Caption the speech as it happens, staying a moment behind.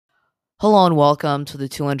Hello and welcome to the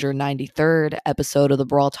 293rd episode of the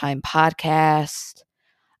Brawl Time Podcast.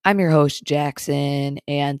 I'm your host, Jackson,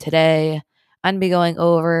 and today I'm going to be going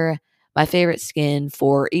over my favorite skin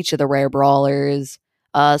for each of the rare brawlers.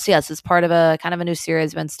 This is part of a kind of a new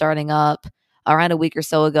series I've been starting up. Around a week or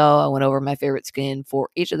so ago, I went over my favorite skin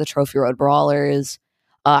for each of the Trophy Road brawlers.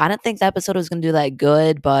 I didn't think the episode was going to do that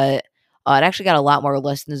good, but it actually got a lot more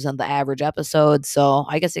listens than the average episode, so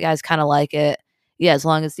I guess you guys kind of like it. Yeah, as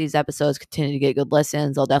long as these episodes continue to get good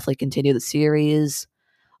listens, I'll definitely continue the series.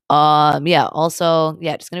 Just gonna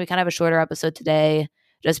be kind of a shorter episode today,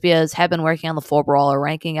 just because I have been working on the full brawler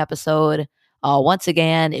ranking episode. Once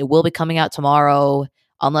again, it will be coming out tomorrow,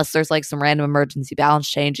 unless there's like some random emergency balance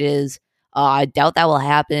changes. I doubt that will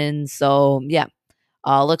happen. Looks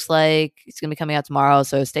like it's gonna be coming out tomorrow,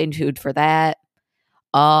 so stay tuned for that.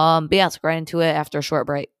 Let's go right into it after a short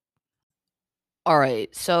break. All right,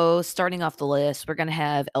 so starting off the list, we're gonna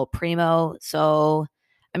have El Primo. El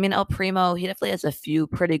Primo, he definitely has a few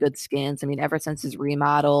pretty good skins. I mean, ever since his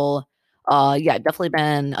remodel, definitely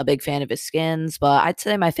been a big fan of his skins. But I'd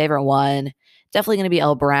say my favorite one, definitely gonna be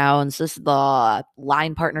El Brown. So this is the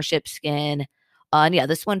line partnership skin.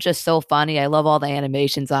 This one's just so funny. I love all the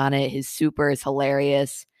animations on it. His super is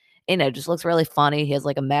hilarious. It just looks really funny. He has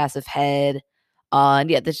like a massive head.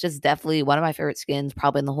 This is just definitely one of my favorite skins,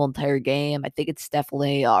 probably in the whole entire game. I think it's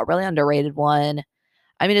definitely a really underrated one.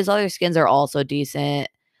 I mean, his other skins are also decent.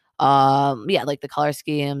 Like the color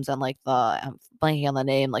schemes and like I'm blanking on the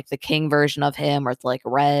name, like the king version of him, where it's like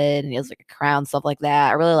red and he has like a crown, stuff like that.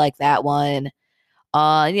 I really like that one.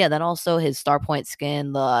 Then also his Star Point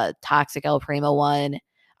skin, the Toxic El Primo one.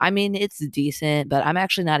 I mean, it's decent, but I'm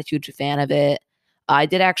actually not a huge fan of it. I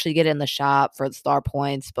did actually get it in the shop for the Star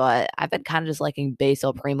Points, but I've been kind of just liking base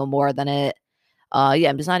El Primo more than it.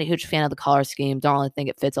 I'm just not a huge fan of the color scheme. Don't really think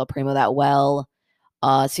it fits El Primo that well.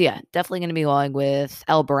 Definitely going to be going with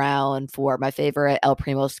El Brown for my favorite El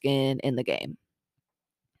Primo skin in the game.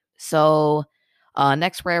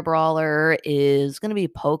 Next rare brawler is going to be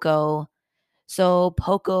Poco. So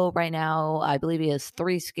Poco right now, I believe he has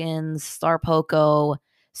three skins: Star Poco,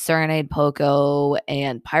 Serenade Poco,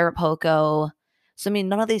 and Pirate Poco. So I mean,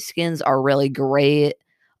 none of these skins are really great.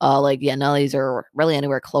 None of these are really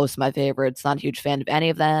anywhere close to my favorites. Not a huge fan of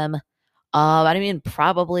any of them.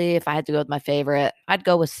 Probably if I had to go with my favorite, I'd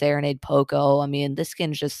go with Serenade Poco. I mean, this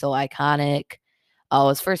skin's just so iconic.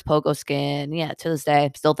 His first Poco skin, yeah, to this day,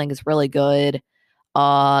 I still think it's really good.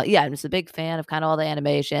 I'm just a big fan of kind of all the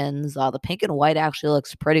animations. The pink and white actually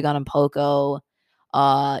looks pretty good on Poco.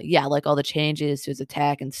 I like all the changes to his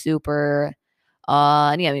attack and super.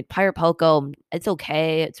 Pirate Poco, it's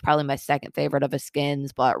okay. It's probably my second favorite of his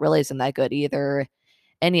skins, but really isn't that good either.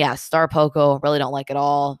 And yeah, Star Poco, really don't like at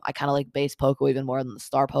all. I kind of like base Poco even more than the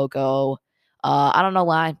Star Poco. I don't know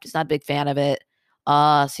why, just not a big fan of it.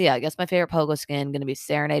 I guess my favorite Poco skin gonna be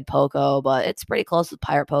Serenade Poco, but it's pretty close with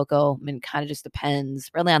Pirate Poco. I mean, kind of just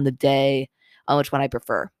depends really on the day on which one I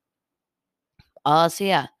prefer.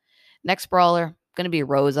 Next brawler gonna be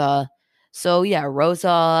Rosa.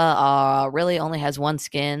 Rosa really only has one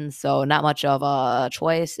skin, so not much of a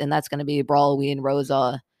choice, and that's gonna be Brawloween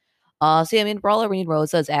Rosa. Brawloween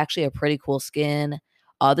Rosa is actually a pretty cool skin.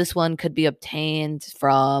 This one could be obtained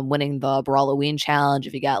from winning the Brawloween challenge.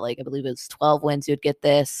 If you got like, I believe it was 12 wins, you'd get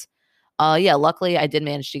this. Luckily I did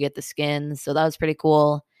manage to get the skin, so that was pretty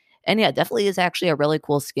cool. And yeah, definitely is actually a really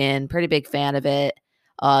cool skin. Pretty big fan of it.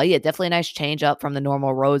 Definitely a nice change up from the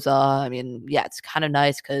normal Rosa. I mean, yeah, it's kind of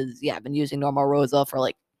nice because I've been using normal Rosa for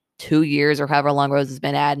like 2 years or however long Rosa's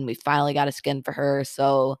been at, and we finally got a skin for her.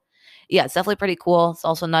 So yeah, it's definitely pretty cool. It's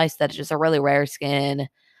also nice that it's just a really rare skin.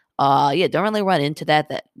 Don't really run into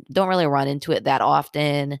it that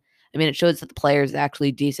often. I mean, it shows that the player is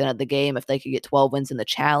actually decent at the game if they could get 12 wins in the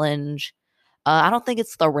challenge. I don't think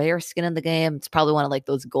it's the rare skin in the game. It's probably one of like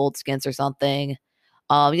those gold skins or something.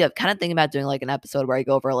 Kind of thinking about doing like an episode where I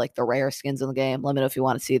go over like the rare skins in the game. Let me know if you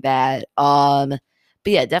want to see that.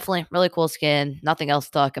 Definitely really cool skin. Nothing else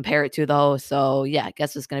to compare it to though. So yeah, I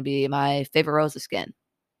guess it's gonna be my favorite Rosa skin.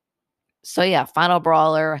 Final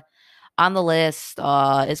brawler on the list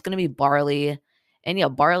is going to be Barley.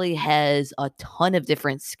 And Barley has a ton of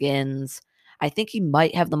different skins. I think he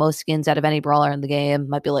might have the most skins out of any brawler in the game.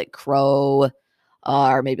 Might be like Crow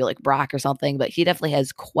or maybe like Brock or something, but he definitely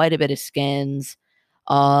has quite a bit of skins.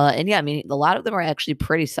 A lot of them are actually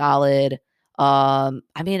pretty solid. I'd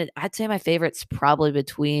say my favorite's probably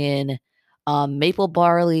between Maple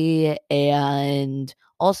Barley and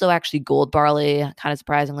also actually Gold Barley. Kind of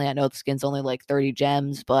surprisingly, I know the skin's only like 30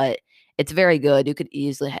 gems, but it's very good. You could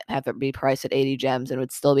easily have it be priced at 80 gems and it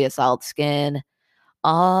would still be a solid skin.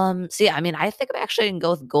 So yeah, I mean, I think I'm actually gonna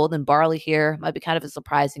go with Golden Barley here. Might be kind of a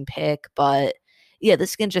surprising pick, but yeah,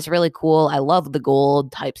 this skin's just really cool. I love the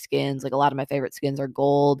gold type skins. Like a lot of my favorite skins are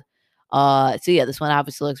gold. So yeah, this one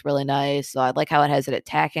obviously looks really nice. So I like how it has an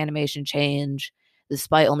attack animation change,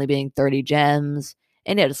 despite only being 30 gems.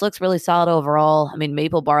 And yeah, this looks really solid overall. I mean,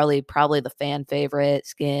 Maple Barley, probably the fan favorite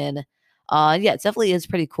skin. Yeah, it definitely is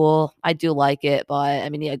pretty cool. I do like it, but I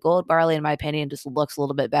mean, yeah, Gold Barley, in my opinion, just looks a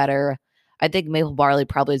little bit better. I think Maple Barley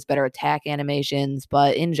probably has better attack animations,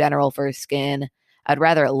 but in general, for skin, I'd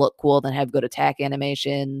rather it look cool than have good attack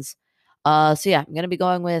animations. So yeah, I'm gonna be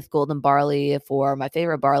going with Golden Barley for my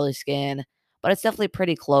favorite Barley skin, but it's definitely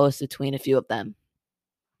pretty close between a few of them.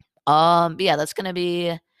 But yeah, that's gonna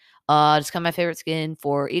be just kind of my favorite skin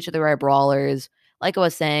for each of the rare brawlers. Like I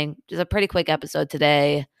was saying, just a pretty quick episode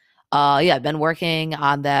today. Yeah, I've been working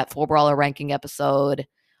on that full brawler ranking episode.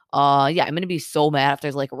 Yeah, I'm gonna be so mad if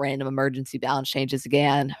there's like random emergency balance changes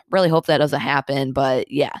again. Really hope that doesn't happen,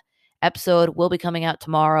 but yeah, episode will be coming out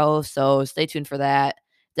tomorrow, so stay tuned for that.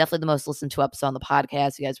 Definitely the most listened to episode on the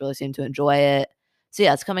podcast. You guys really seem to enjoy it. So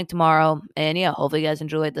yeah, it's coming tomorrow, and yeah, hopefully you guys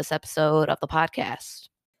enjoyed this episode of the podcast.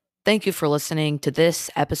 Thank you for listening to this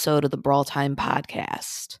episode of the Brawl Time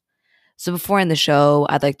Podcast. So, before I end the show,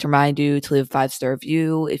 I'd like to remind you to leave a 5-star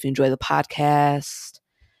review if you enjoy the podcast.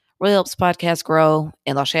 Really helps the podcast grow,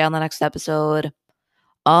 and I'll show you on the next episode.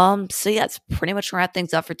 So yeah, it's pretty much wrap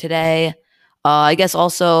things up for today. I guess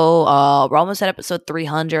also we're almost at episode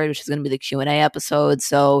 300, which is going to be the Q&A episode.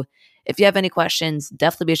 So if you have any questions,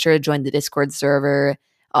 definitely be sure to join the Discord server.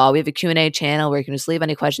 We have a Q&A channel where you can just leave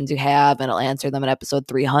any questions you have, and I'll answer them in episode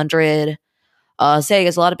 300. So yeah,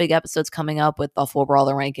 there's a lot of big episodes coming up with the full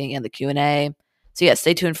brawler ranking and the Q&A. So yeah,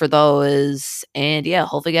 stay tuned for those. And yeah,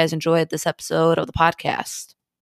 hopefully you guys enjoyed this episode of the podcast.